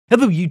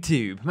Hello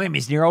YouTube, my name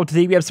is Nero.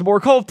 Today we have some more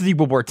Call of Duty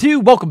World War II.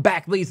 Welcome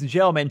back, ladies and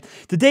gentlemen.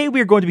 Today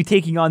we are going to be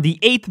taking on the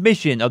 8th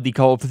mission of the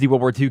Call of Duty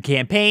World War II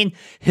campaign,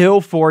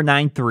 Hill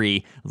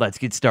 493. Let's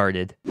get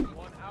started. Dog 1-6.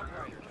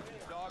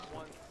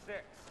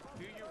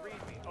 Do you read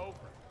me? Over.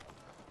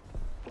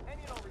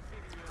 Any and all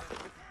receiving units,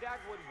 this is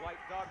Dagwood White,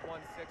 Dog 1-6,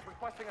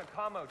 requesting a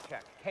commo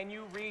check. Can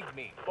you read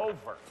me?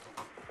 Over.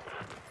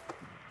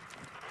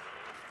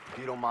 If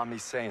you don't mind me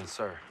saying,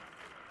 sir,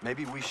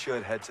 maybe we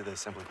should head to the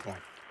assembly point.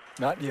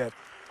 Not yet.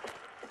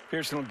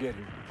 Pearson will get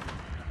here.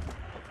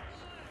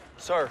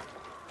 Sir,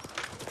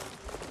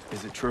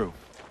 is it true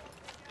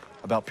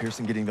about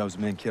Pearson getting those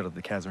men killed at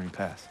the Kasserine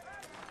Pass?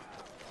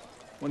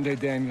 One day,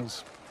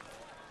 Daniels,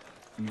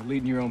 when you're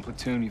leading your own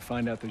platoon, you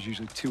find out there's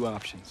usually two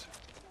options.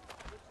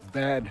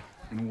 Bad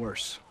and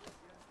worse.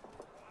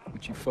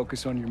 Would you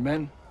focus on your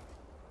men?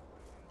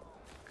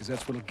 Because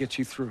that's what'll get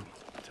you through.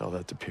 Tell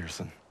that to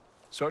Pearson.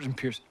 Sergeant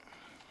Pearson.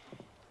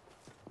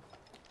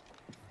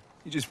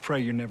 You just pray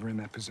you're never in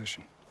that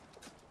position.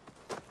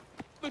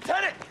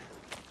 Lieutenant!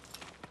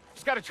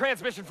 Just got a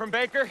transmission from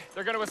Baker.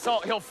 They're gonna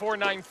assault Hill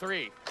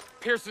 493.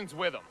 Pearson's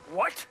with them.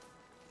 What?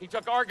 He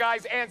took our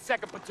guys and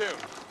 2nd platoon.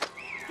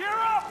 Gear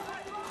up!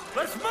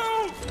 Let's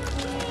move!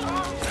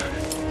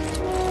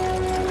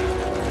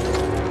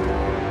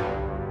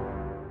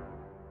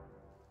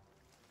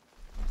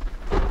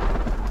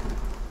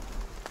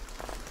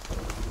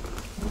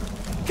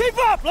 Keep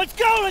up! Let's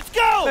go! Let's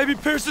go! Maybe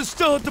Pearson's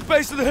still at the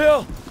base of the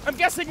hill. I'm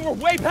guessing we're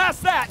way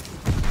past that.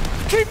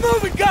 Keep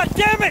moving,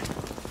 goddammit!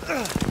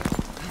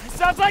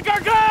 Sounds like our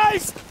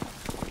guys!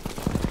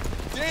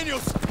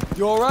 Daniels!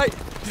 You all right?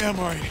 Yeah, I'm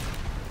alright.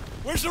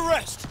 Where's the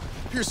rest?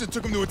 Pearson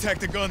took him to attack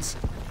the guns.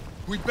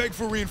 We begged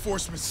for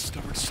reinforcements.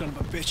 Stubborn son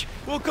of a bitch.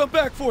 We'll come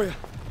back for you.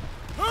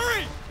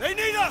 Hurry! They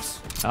need us!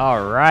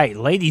 All right,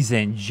 ladies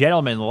and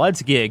gentlemen,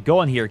 let's get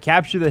going here.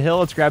 Capture the hill.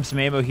 Let's grab some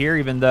ammo here,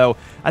 even though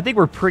I think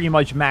we're pretty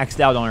much maxed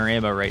out on our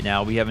ammo right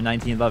now. We have a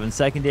 1911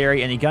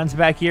 secondary. Any guns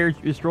back here?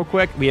 Just real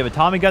quick. We have a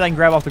Tommy gun I can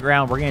grab off the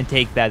ground. We're going to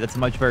take that. That's a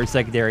much better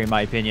secondary in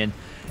my opinion.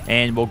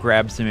 And we'll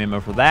grab some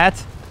ammo for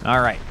that. All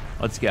right,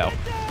 let's go.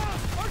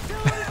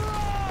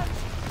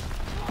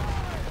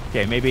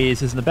 Okay, maybe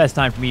this isn't the best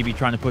time for me to be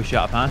trying to push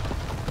up, huh?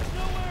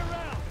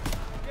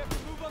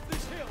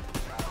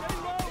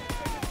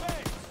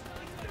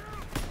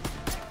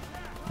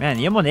 Man,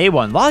 the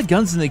M1A1, a lot of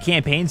guns in the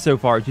campaign so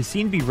far just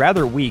seem to be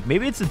rather weak.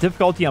 Maybe it's the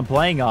difficulty I'm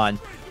playing on,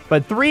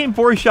 but 3- and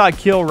 4-shot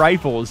kill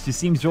rifles just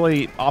seems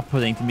really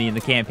off-putting to me in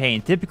the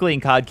campaign. Typically in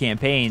COD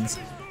campaigns,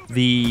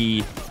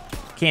 the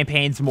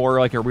campaign's more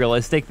like a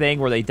realistic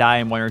thing where they die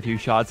in 1 or 2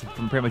 shots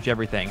from pretty much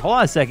everything. Hold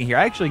on a second here.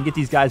 I actually can get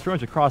these guys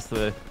pretty much across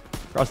the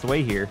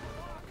way here.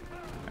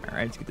 All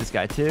right, let's get this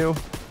guy too.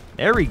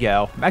 There we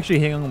go. I'm actually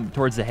hitting him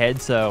towards the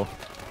head, so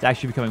it's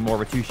actually becoming more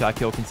of a 2-shot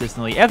kill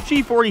consistently.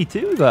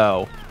 FG42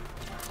 though.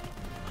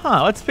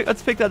 Huh, let's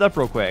pick that up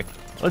real quick.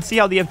 Let's see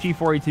how the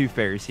FG42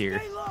 fares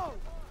here.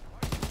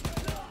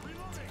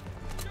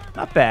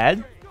 Not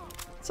bad.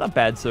 It's not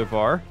bad so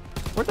far.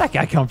 Where'd that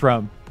guy come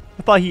from?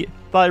 I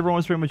thought everyone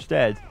was pretty much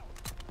dead.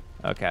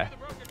 Okay.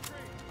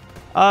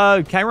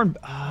 Can I run?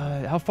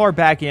 How far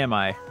back am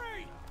I?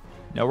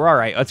 No, we're all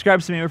right. Let's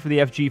grab some ammo for the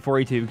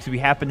FG42 because we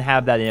happen to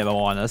have that ammo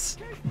on us.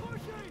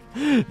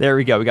 There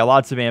we go. We got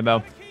lots of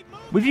ammo.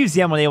 We've used the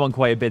M1A1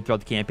 quite a bit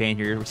throughout the campaign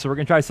here, so we're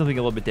gonna try something a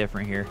little bit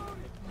different here.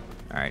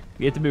 All right,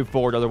 we have to move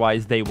forward,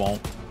 otherwise they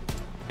won't.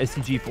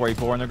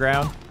 STG-44 on the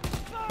ground.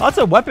 Lots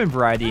of weapon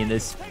variety in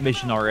this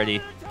mission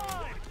already.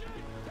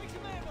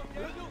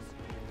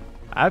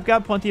 I've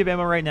got plenty of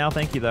ammo right now,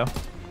 thank you though.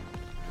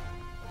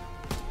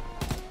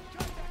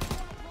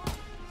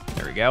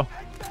 There we go.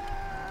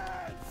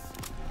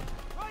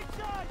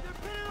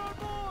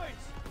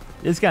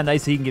 It's kind of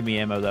nice that he can give me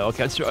ammo though.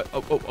 Okay,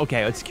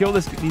 okay, let's kill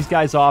these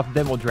guys off,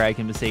 then we'll drag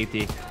him to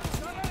safety.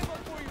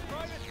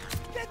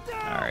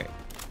 All right.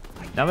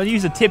 Now I'm going to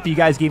use a tip you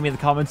guys gave me in the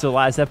comments of the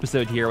last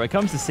episode here. When it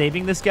comes to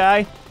saving this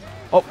guy...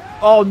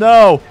 Oh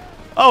no!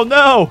 Oh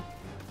no!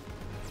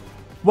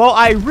 Well,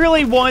 I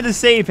really wanted to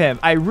save him.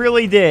 I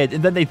really did.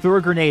 And then they threw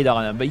a grenade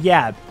on him. But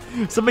yeah,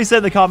 somebody said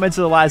in the comments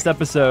of the last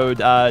episode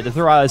to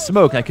throw out a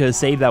smoke. I could have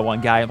saved that one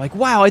guy. I'm like,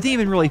 wow, I didn't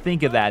even really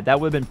think of that. That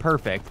would have been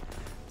perfect.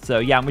 So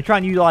yeah, I'm going to try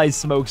and utilize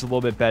smokes a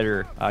little bit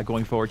better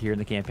going forward here in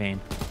the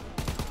campaign.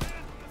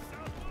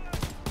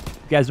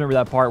 You guys remember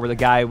that part where the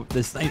guy,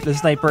 the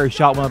sniper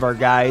shot one of our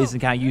guys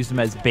and kind of used him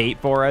as bait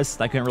for us?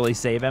 I couldn't really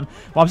save him.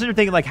 Well, I'm sitting there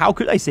thinking, like, how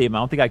could I save him? I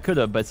don't think I could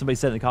have, but somebody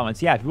said in the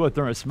comments, yeah, if you would have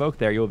thrown a smoke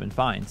there, you would have been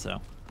fine, so.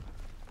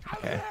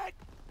 Okay.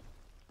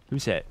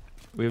 Who's hit?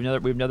 We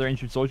have another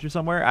injured soldier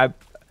somewhere?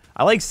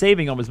 I like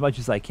saving them as much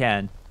as I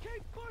can.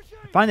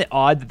 I find it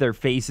odd that their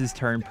faces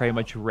turn pretty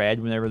much red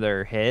whenever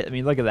they're hit. I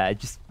mean, look at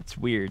that. It's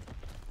weird.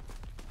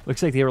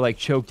 Looks like they were, like,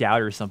 choked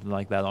out or something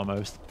like that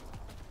almost.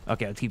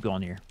 Okay, let's keep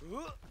going here.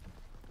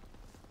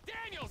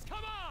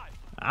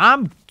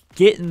 I'm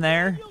getting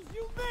there.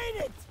 You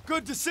made it!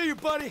 Good to see you,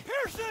 buddy.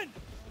 Pearson!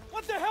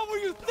 What the hell were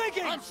you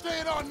thinking? I'm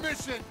staying on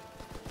mission.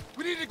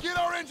 We need to get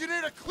our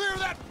engineer to clear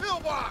that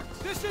pillbox.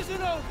 This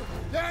isn't over.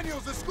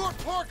 Daniels, escort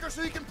Parker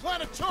so he can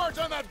plant a charge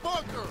on that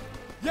bunker.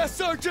 Yes,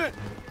 Sergeant.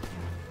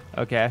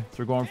 Okay, so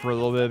we're going for a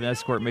little bit of an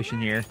escort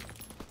mission here.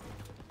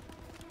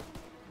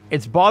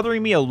 It's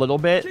bothering me a little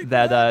bit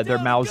that their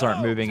mouths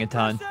aren't moving a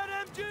ton.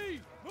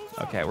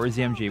 Okay, where's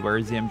the MG?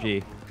 Where's the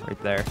MG?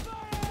 Right there.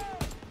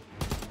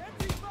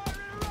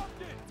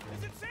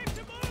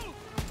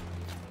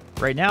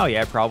 Right now,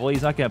 yeah, probably.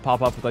 He's not going to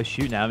pop up with us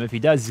shooting at him. If he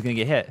does, he's going to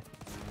get hit.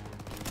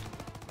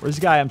 Where's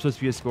the guy I'm supposed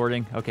to be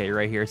escorting? Okay,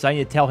 right here. So I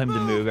need to tell him to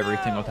move every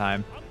single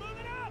time.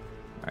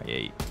 All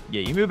right,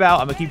 yeah, you move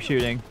out. I'm going to keep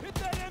shooting.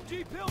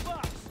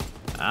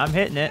 I'm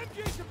hitting it.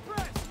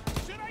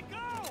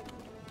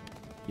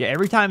 Yeah,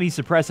 every time he's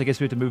suppressed, I guess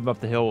we have to move him up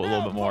the hill a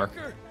little bit more.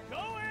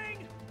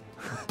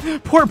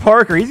 Poor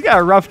Parker. He's got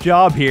a rough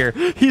job here.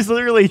 He's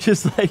literally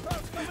just like...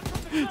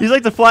 He's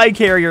like the flag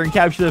carrier and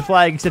capture the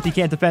flag, except he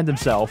can't defend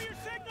himself.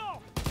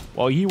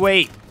 Well, you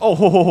wait.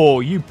 Oh,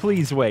 you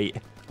please wait.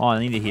 On,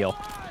 I need to heal.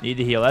 Need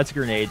to heal. That's a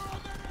grenade.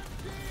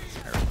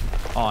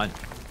 On.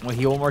 We'll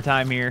heal one more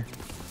time here.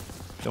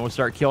 Then we'll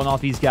start killing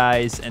off these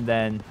guys, and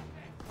then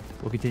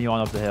we'll continue on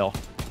up the hill.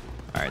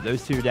 All right,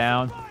 those two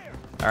down.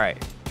 All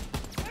right.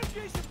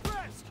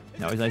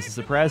 Now he's nice and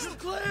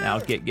suppressed. Now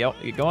let's get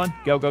going.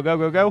 Go, go, go,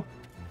 go, go.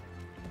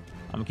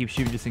 I'm going to keep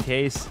shooting just in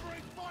case.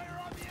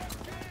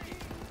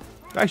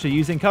 We're actually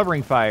using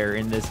covering fire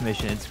in this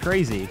mission. It's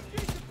crazy.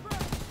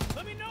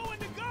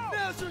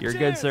 You're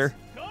good, sir.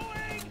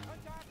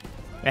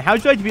 And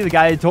how'd you like to be the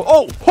guy that told...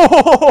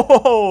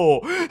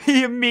 Oh!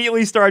 He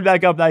immediately started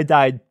back up and I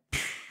died.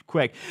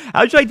 Quick.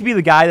 How'd you like to be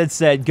the guy that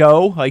said,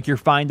 go, like you're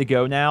fine to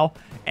go now,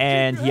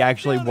 and he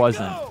actually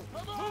wasn't?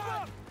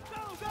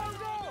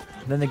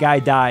 Then the guy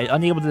died,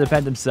 unable to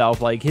defend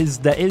himself. Like, his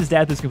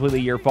death is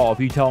completely your fault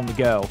if you tell him to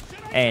go,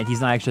 and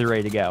he's not actually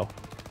ready to go.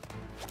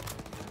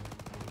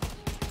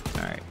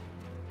 Alright.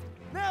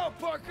 Now,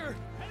 Parker.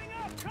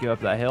 Go up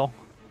that hill.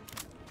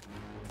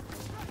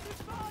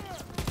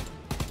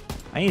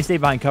 I need to stay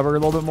behind cover a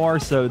little bit more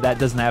so that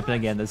doesn't happen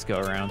again this go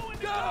around.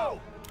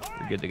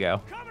 We're good to go.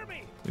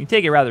 We can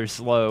take it rather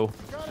slow,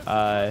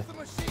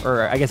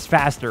 or I guess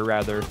faster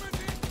rather,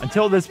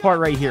 until this part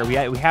right here. We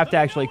have to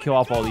actually kill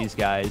off all these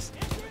guys.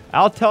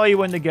 I'll tell you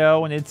when to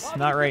go, and it's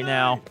not right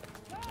now.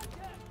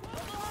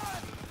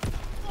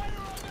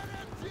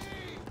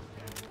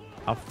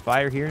 I'll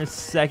fire here in a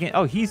second.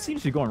 Oh, he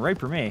seems to be going right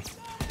for me.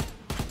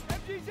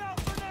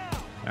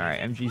 All right,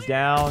 MG's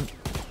down.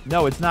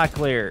 No, it's not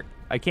clear.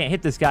 I can't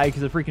hit this guy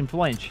because of freaking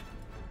flinch.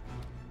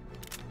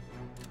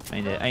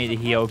 I need to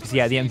heal because,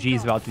 yeah, the MG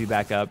is about to be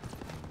back up.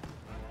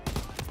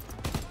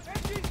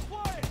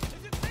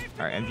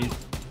 All right, MG.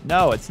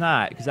 No, it's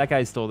not because that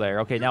guy's still there.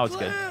 Okay, now it's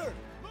good.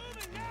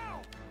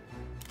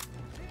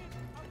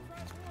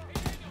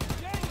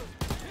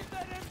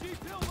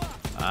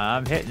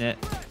 I'm hitting it.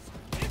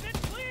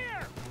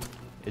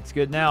 It's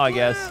good now, I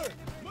guess.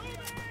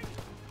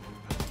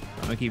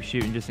 I'm gonna keep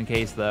shooting just in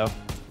case, though.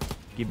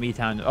 Give me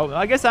time to... Oh,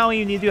 I guess I don't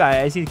even need to do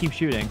that. I just need to keep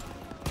shooting.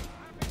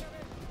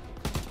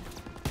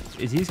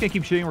 Is he just gonna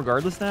keep shooting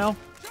regardless now?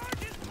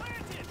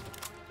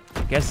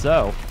 I guess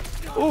so.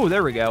 Ooh,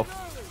 there we go.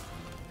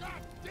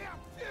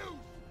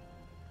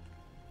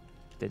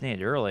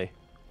 Detonated early.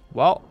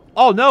 Well,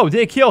 oh no, did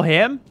it kill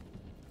him?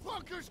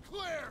 Bunker's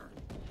clear.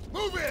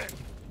 Move in.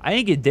 I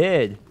think it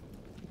did.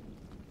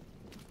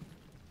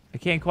 I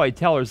can't quite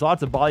tell. There's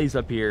lots of bodies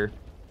up here.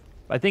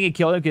 But I think it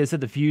killed him because it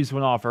said the fuse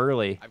went off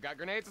early. I've got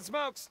grenades and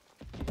smokes.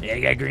 Yeah,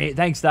 you got grenade.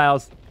 Thanks,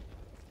 Styles.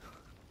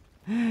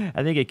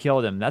 I think it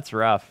killed him. That's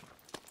rough.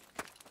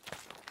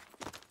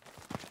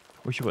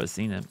 Wish you would have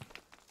seen it.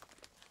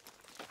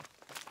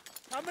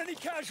 How many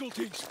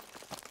casualties?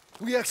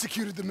 We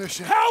executed the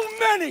mission. How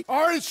many?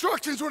 Our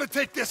instructions were to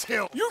take this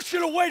hill. You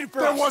should have waited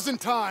for There us.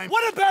 wasn't time.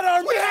 What about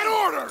our We men? had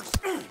orders.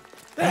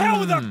 The hell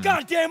with our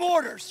goddamn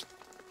orders.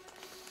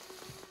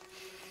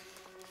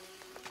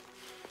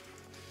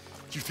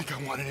 Do you think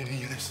I wanted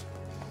any of this?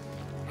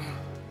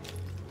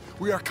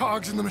 We are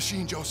cogs in the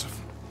machine, Joseph.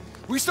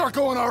 We start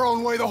going our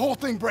own way, the whole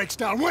thing breaks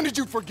down. When did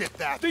you forget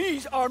that?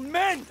 These are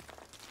men.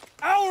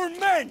 Our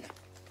men.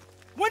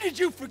 When did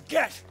you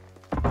forget?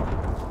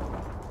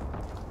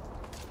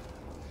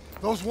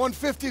 Those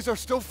 150s are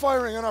still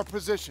firing on our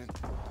position.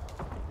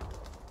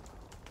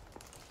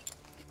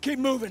 Keep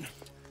moving.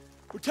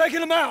 We're taking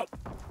them out.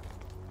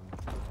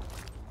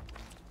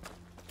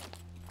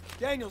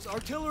 Daniels,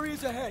 artillery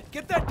is ahead.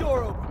 Get that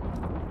door open.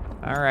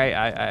 All right,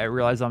 I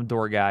realize I'm a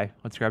door guy.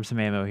 Let's grab some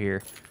ammo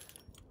here.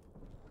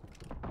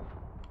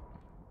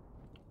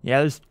 Yeah,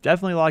 there's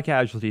definitely a lot of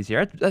casualties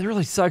here. That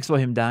really sucks about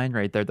him dying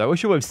right there, though. I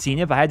wish I would have seen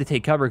it, but I had to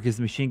take cover because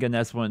the machine gun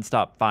nest wouldn't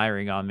stop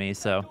firing on me,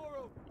 so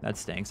that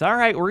stinks. All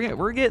right,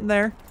 we're getting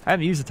there. I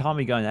haven't used a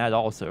Tommy gun at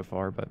all so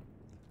far, but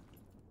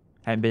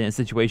haven't been in a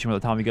situation where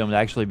the Tommy gun would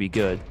actually be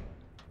good.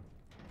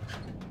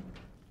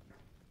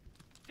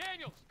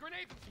 Daniels,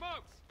 grenades and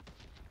smokes.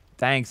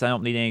 Thanks, I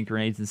don't need any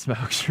grenades and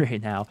smokes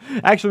right now.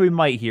 Actually, we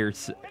might here.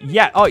 So,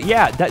 yeah, oh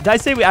yeah, did I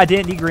say I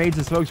didn't need grenades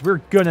and smokes? We're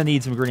gonna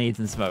need some grenades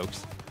and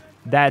smokes.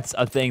 That's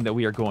a thing that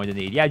we are going to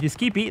need. Yeah, just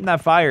keep eating that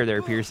fire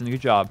there, Pearson.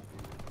 Good job.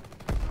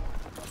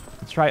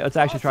 Let's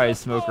actually try his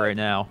smoke right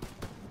now.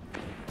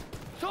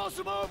 Toss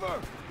him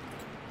over!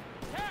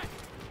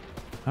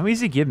 How many does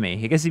he give me?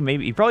 I guess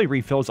he probably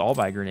refills all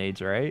my grenades,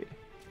 right?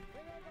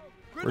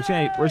 We're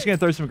just gonna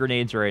throw some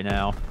grenades right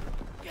now.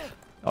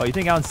 Oh, you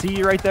think I don't see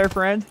you right there,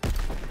 friend?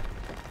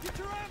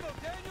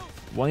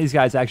 One of these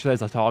guys actually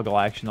has a toggle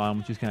action on him,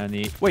 which is kind of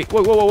neat. Wait,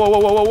 whoa, whoa, whoa, whoa,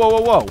 whoa, whoa,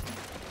 whoa, whoa, whoa!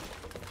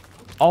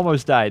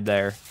 Almost died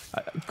there.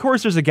 Of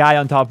course, there's a guy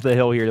on top of the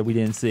hill here that we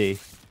didn't see.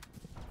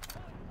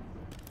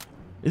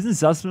 Isn't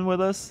Zussman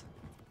with us?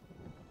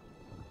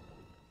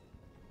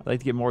 I'd like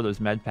to get more of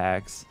those med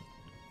packs.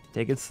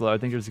 Take it slow. I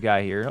think there's a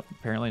guy here. Nope,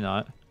 apparently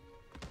not.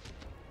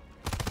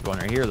 Going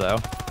right here, though.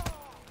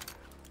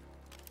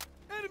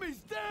 Enemies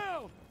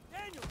down!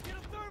 Daniel, get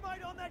a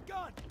thermite on that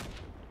gun!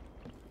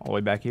 All the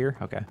way back here?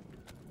 Okay.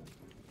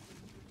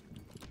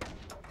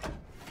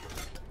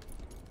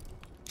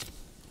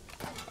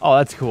 Oh,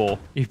 that's cool.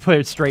 You put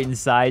it straight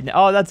inside.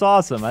 Oh, that's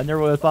awesome. I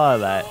never would have thought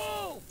of that.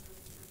 Am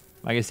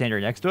I gonna stand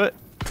right next to it?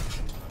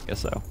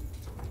 Guess so.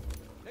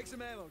 Take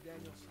some ammo,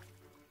 Daniels.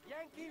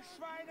 Yankee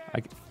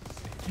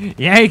Shriner!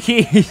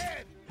 Yankees!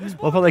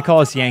 Love how they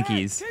call us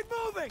Yankees. Keep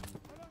moving!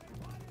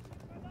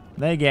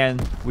 Then again,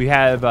 we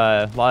have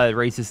a lot of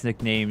racist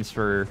nicknames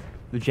for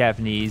the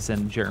Japanese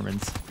and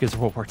Germans because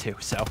of World War II,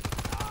 so.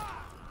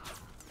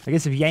 I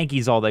guess if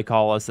Yankees all they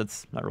call us,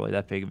 that's not really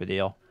that big of a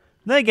deal.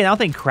 Then again, I don't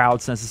think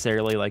Kraut's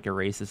necessarily like a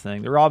racist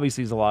thing. There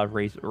obviously is a lot of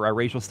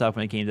racial stuff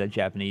when it came to the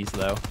Japanese,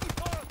 though.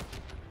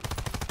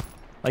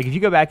 Like, if you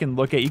go back and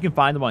look at, you can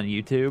find them on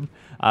YouTube.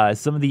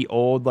 Some of the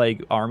old,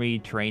 like, army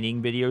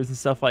training videos and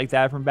stuff like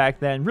that from back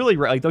then. Really,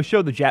 like, they'll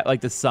show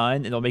the sun,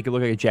 and they'll make it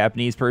look like a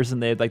Japanese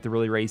person. They had, like, the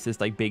really racist,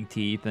 like, big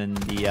teeth and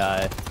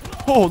the,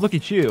 oh, look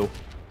at you.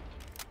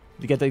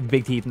 You get the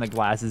big teeth and the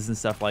glasses and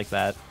stuff like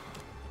that.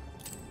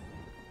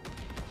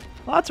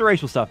 Lots of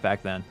racial stuff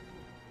back then.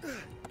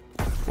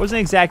 Wasn't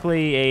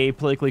exactly a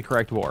politically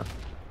correct war.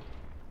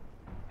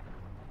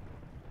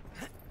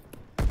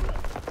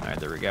 Alright,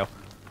 there we go.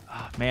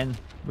 Oh, man,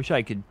 wish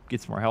I could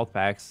get some more health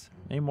packs.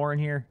 Any more in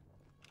here?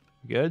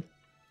 Good?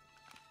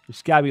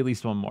 There's gotta be at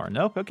least one more.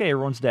 Nope, okay,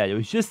 everyone's dead. It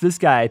was just this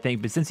guy, I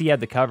think, but since he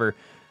had the cover.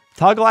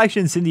 Toggle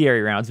action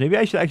incendiary rounds. Maybe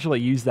I should actually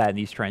use that in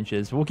these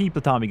trenches. We'll keep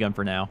the Tommy gun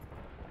for now.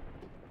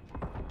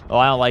 Oh,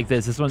 I don't like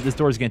this. This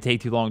door's gonna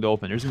take too long to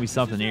open. There's gonna be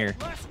something here.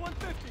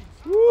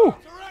 Woo!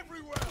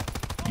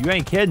 You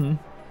ain't kidding.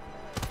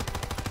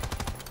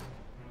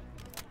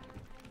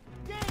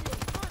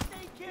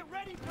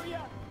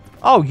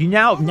 Oh,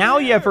 now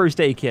you have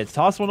first aid kits.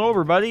 Toss one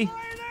over, buddy.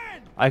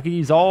 I could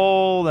use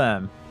all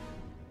them.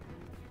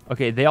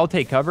 Okay, they all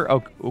take cover.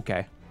 Oh,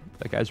 okay.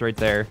 That guy's right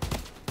there.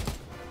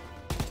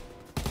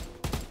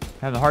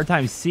 Having a hard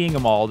time seeing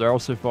them all. They're all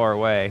so far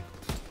away.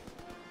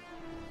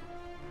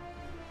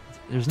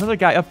 There's another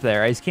guy up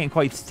there. I just can't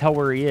quite tell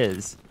where he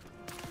is.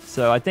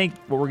 So I think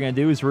what we're going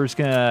to do is we're just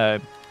going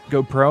to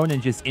go prone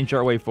and just inch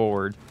our way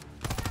forward.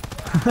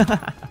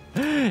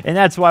 And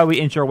that's why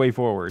we inch our way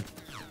forward.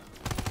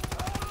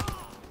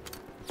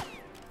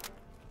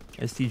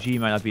 STG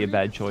might not be a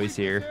bad choice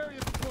here.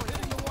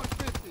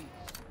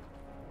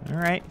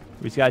 Alright.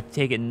 We just got to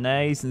take it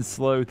nice and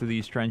slow through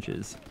these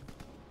trenches.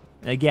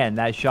 And again,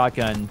 that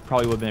shotgun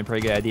probably would have been a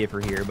pretty good idea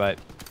for here, but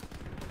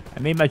I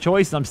made my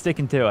choice and I'm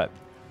sticking to it.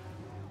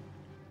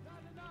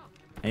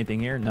 Anything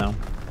here? No.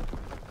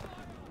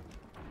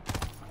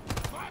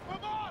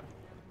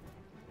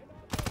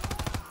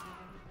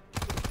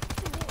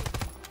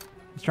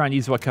 Just trying to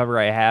use what cover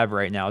I have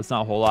right now. It's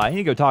not a whole lot. I need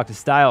to go talk to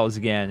Styles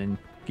again and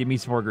give me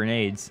some more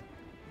grenades.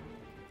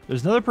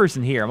 There's another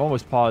person here. I'm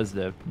almost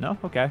positive. No?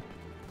 Okay.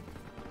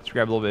 Let's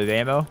grab a little bit of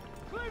ammo.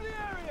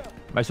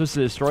 Am I supposed to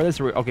destroy this?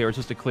 Okay, we're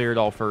supposed to clear it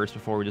all first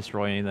before we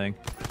destroy anything.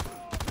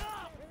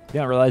 You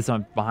don't realize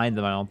I'm behind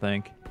them, I don't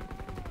think.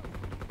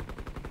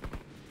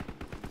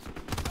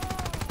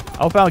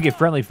 I hope I don't get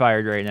friendly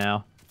fired right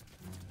now.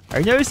 Are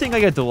you noticing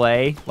like a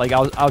delay? Like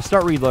I'll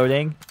start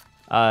reloading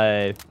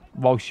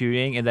while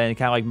shooting, and then it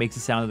kind of like makes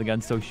the sound of the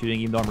gun still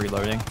shooting even though I'm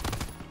reloading.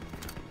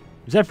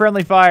 Was that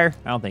friendly fire?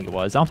 I don't think it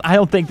was. I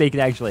don't think they can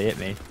actually hit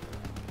me.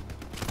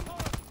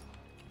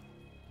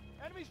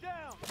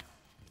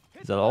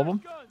 Is that all of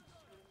them?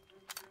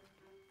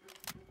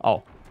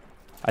 Oh.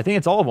 I think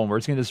it's all of them. We're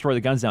just going to destroy the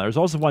guns now. There's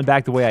also one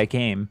back the way I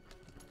came.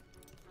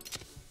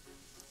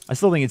 I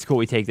still think it's cool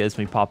we take this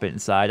when we pop it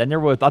inside. I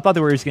thought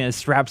they were just going to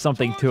strap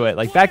something to it.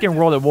 Like back in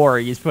World at War,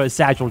 you just put a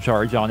satchel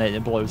charge on it and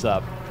it blows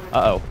up.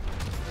 Uh-oh.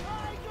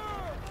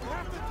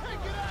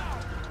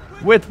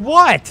 With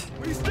what?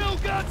 We still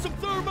got some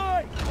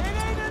thermite! It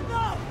ain't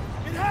enough!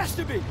 It has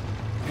to be!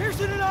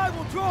 Pearson and I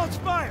will draw its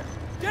fire!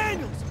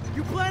 Daniels,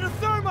 you plant a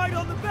thermite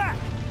on the back!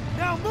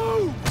 Now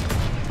move!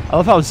 I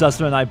love how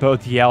Zussman and I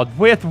both yelled,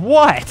 with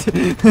what?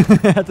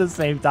 At the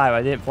same time.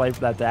 I didn't play for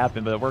that to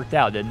happen, but it worked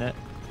out, didn't it?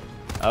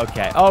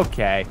 Okay,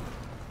 okay.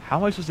 How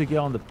am I supposed to get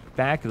on the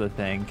back of the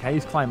thing? Can I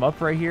just climb up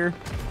right here?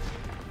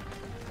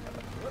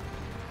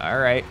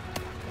 Alright.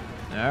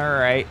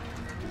 Alright.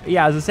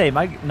 Yeah, as I say, am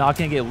I not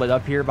going to get lit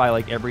up here by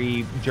like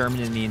every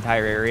German in the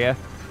entire area?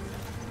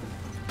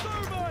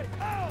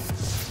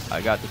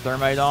 I got the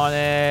thermite on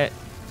it.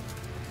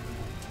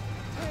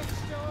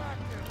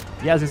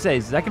 Yeah, I was gonna say,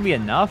 is that gonna be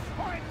enough?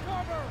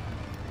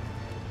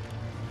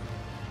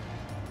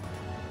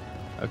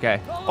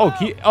 Okay.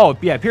 Oh,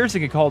 yeah, Pearson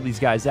can call these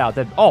guys out.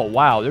 Oh,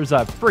 wow, there's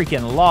a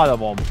freaking lot of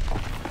them.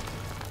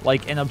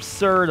 Like, an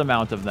absurd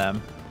amount of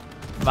them.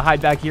 I'm gonna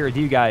hide back here with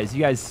you guys.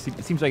 You guys,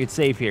 it seems like it's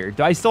safe here.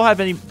 Do I still have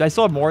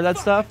more of that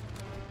stuff?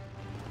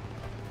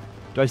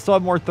 Do I still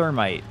have more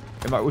thermite?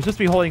 We're supposed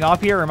to be holding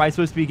off here, or am I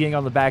supposed to be getting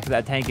on the back of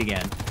that tank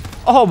again?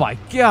 Oh my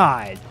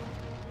god!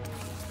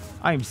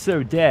 I am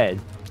so dead.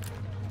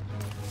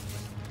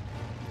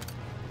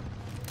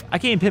 I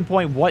can't even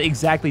pinpoint what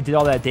exactly did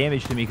all that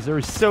damage to me because there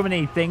were so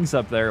many things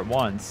up there at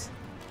once.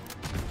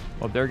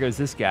 Well, there goes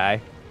this guy.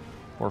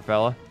 Poor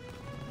fella.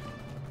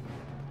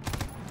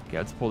 Okay,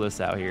 let's pull this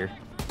out here.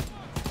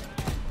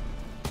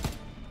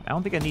 I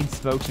don't think I need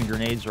smokes and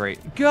grenades right.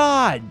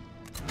 God!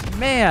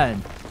 Man!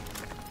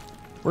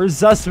 Where's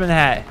Zussman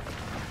at?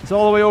 He's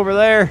all the way over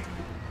there.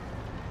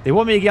 They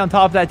want me to get on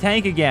top of that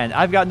tank again.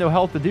 I've got no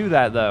health to do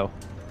that, though.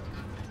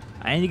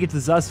 I need to get to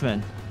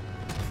Zussman.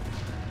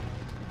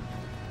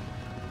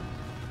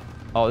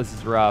 Oh, this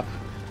is rough.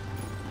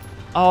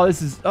 Oh,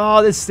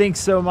 this stinks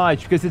so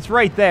much because it's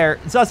right there.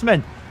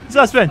 Zussman!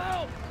 Zussman!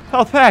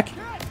 Health pack!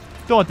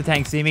 Don't let the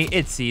tank see me.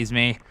 It sees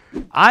me.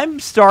 I'm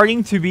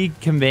starting to be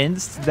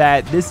convinced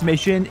that this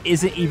mission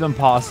isn't even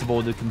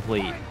possible to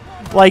complete.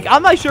 Like,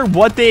 I'm not sure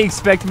what they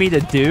expect me to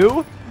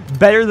do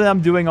better than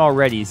I'm doing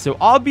already. So,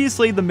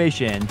 obviously, the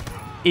mission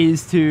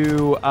is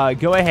to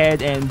go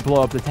ahead and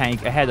blow up the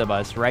tank ahead of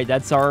us, right?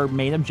 That's our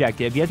main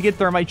objective. You have to get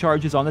thermite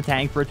charges on the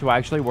tank for it to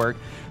actually work.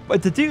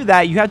 But to do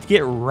that, you have to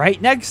get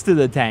right next to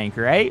the tank,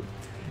 right?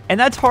 And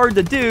that's hard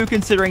to do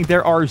considering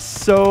there are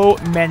so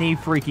many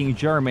freaking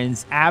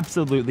Germans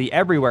absolutely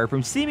everywhere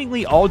from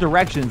seemingly all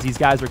directions these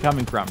guys are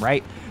coming from,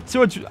 right?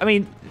 So it's, I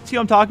mean, see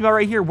what I'm talking about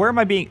right here? Where am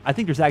I being? I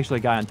think there's actually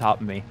a guy on top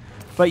of me.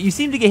 But you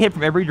seem to get hit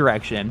from every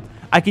direction.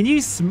 I can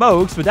use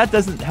smokes, but that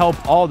doesn't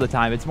help all the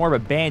time. It's more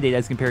of a band-aid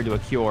as compared to a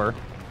cure.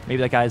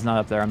 Maybe that guy's not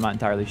up there. I'm not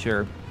entirely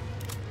sure.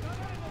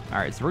 All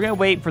right, so we're going to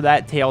wait for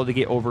that tail to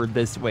get over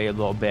this way a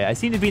little bit. I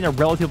seem to be in a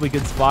relatively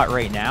good spot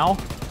right now.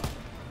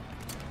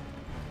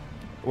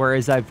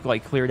 Whereas I've,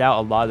 like, cleared out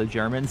a lot of the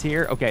Germans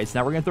here. Okay, so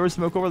now we're going to throw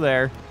smoke over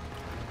there.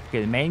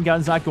 Okay, the main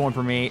gun's not going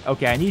for me.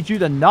 Okay, I need you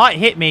to not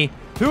hit me.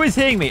 Who is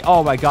hitting me?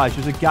 Oh, my gosh,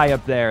 there's a guy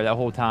up there that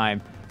whole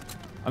time.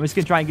 I'm just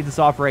going to try and get this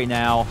off right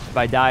now. If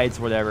I die,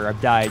 it's whatever.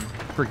 I've died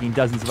freaking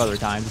dozens of other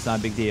times. It's not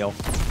a big deal.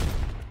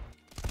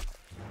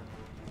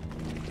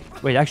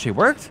 Wait, it actually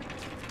worked?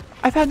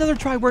 I've had another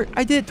try where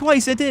I did it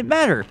twice. It didn't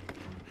matter.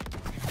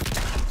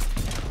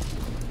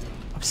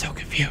 I'm so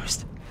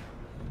confused.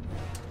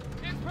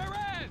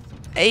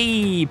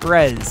 Hey,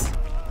 Perez.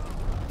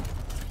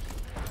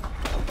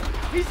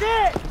 He's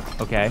it!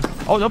 Okay.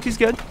 Oh, nope, he's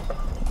good.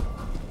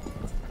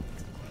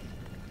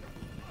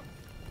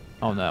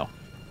 Oh, no.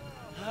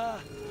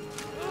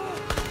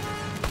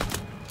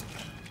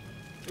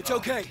 It's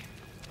okay.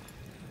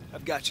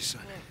 I've got you,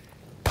 son.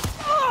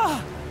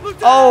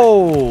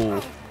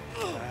 Oh!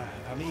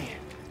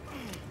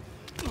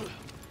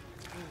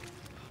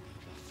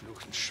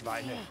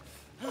 Schweine.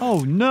 Oh,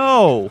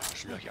 no!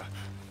 Schlöcher.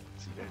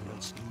 Sie werden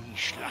uns nie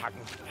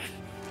schlagen.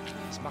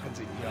 Was machen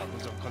Sie hier auf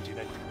unserem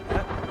Kontinent? Hä?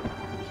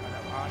 Nicht an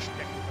der Arsch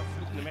stecken,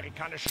 verfluchten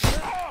amerikanischen...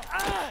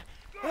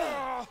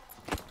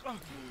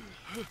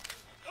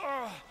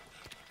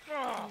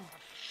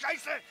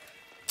 Scheiße!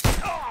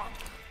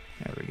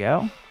 There we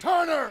go.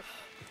 Turner!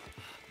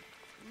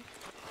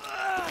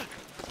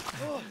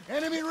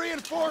 Enemy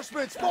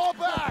reinforcements! Fall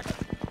back!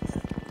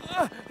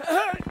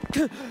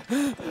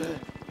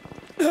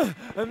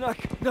 I'm not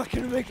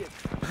gonna make it.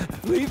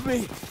 Leave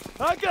me.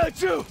 I got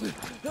you.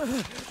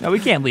 No, we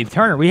can't leave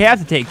Turner. We have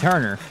to take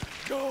Turner.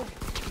 Go.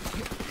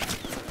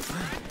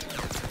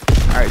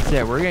 All right,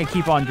 so we're going to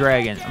keep on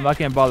dragging. I'm not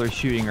going to bother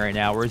shooting right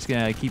now. We're just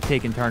going to keep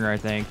taking Turner, I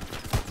think.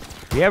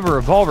 We have a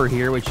revolver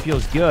here, which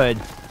feels good.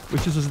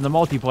 Which this was in the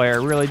multiplayer.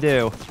 I really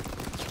do.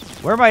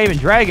 Where am I even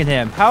dragging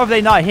him? How have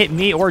they not hit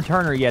me or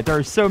Turner yet? There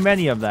are so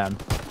many of them.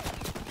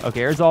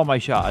 Okay, here's all my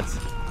shots.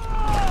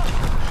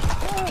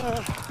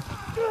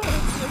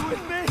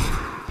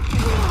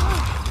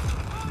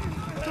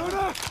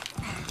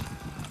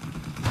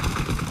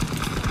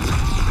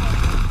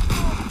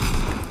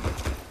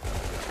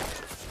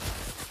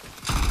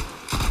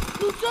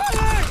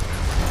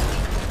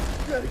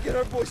 Gotta get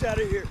our boys out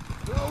of here.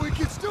 No, we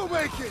can still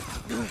make it!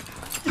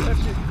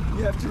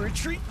 You have to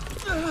retreat.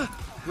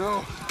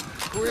 No,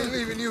 we ain't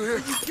leaving you here.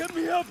 You get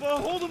me up, I'll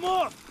hold them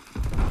off.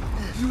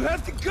 You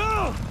have to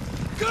go!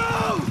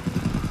 Go!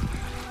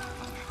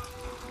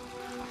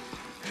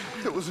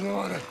 It was an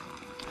honor.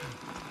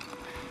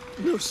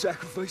 No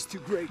sacrifice too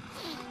great.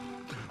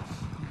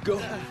 Go.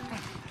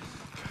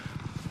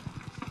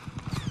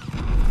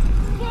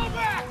 Fall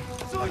back!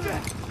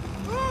 Soldier!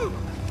 Move!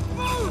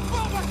 Move!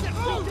 Fall back!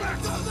 Fall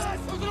back!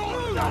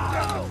 Move!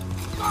 Go!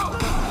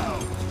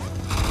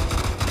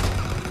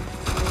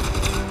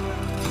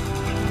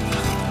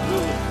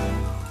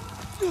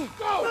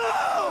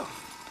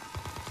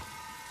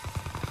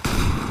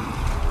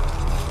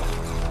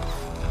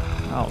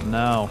 Oh,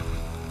 no.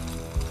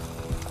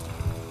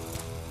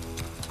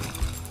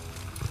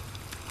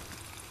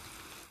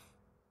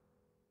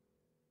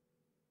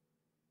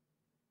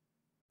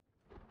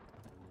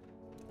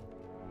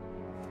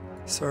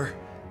 Sir,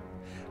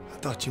 I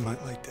thought you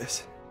might like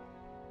this.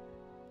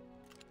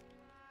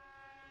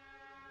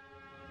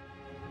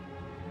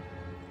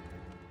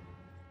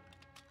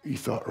 You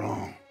thought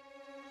wrong.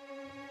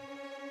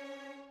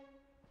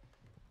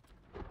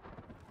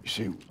 You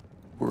see,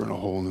 we're in a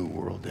whole new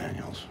world,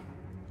 Daniels.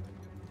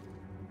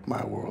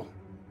 My world.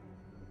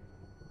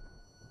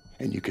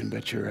 And you can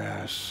bet your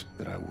ass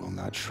that I will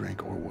not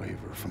shrink or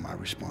waver from my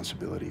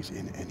responsibilities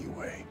in any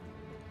way.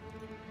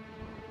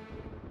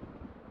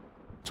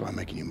 So I'm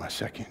making you my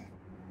second.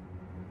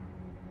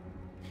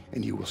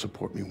 And you will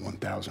support me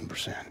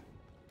 1,000%.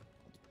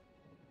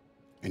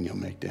 And you'll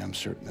make damn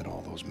certain that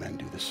all those men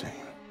do the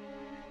same.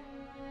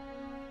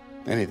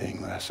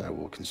 Anything less I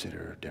will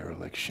consider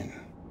dereliction.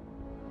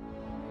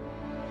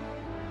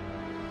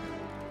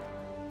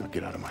 Now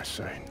get out of my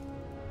sight.